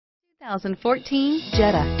2014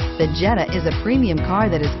 Jetta. The Jetta is a premium car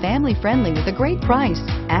that is family-friendly with a great price,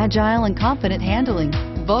 agile and confident handling.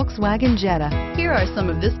 Volkswagen Jetta. Here are some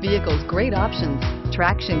of this vehicle's great options: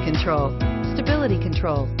 traction control, stability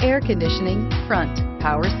control, air conditioning, front,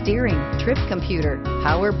 power steering, trip computer,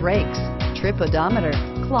 power brakes, trip odometer,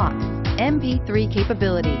 clock, MP3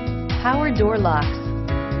 capability, power door locks.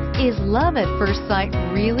 Is love at first sight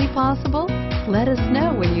really possible? Let us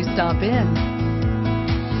know when you stop in.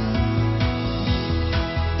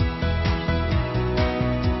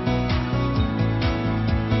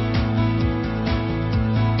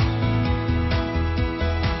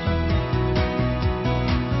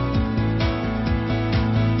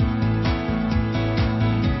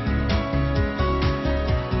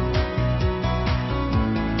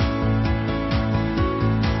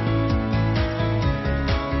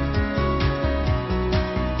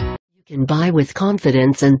 Can buy with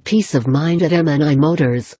confidence and peace of mind at M&I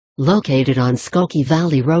Motors, located on Skokie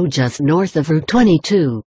Valley Road just north of Route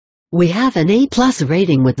 22. We have an A+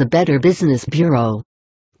 rating with the Better Business Bureau.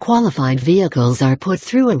 Qualified vehicles are put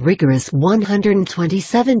through a rigorous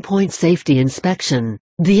 127-point safety inspection.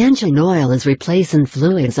 The engine oil is replaced and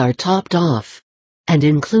fluids are topped off, and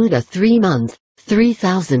include a 3-month,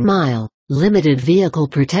 3,000-mile, limited vehicle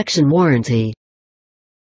protection warranty.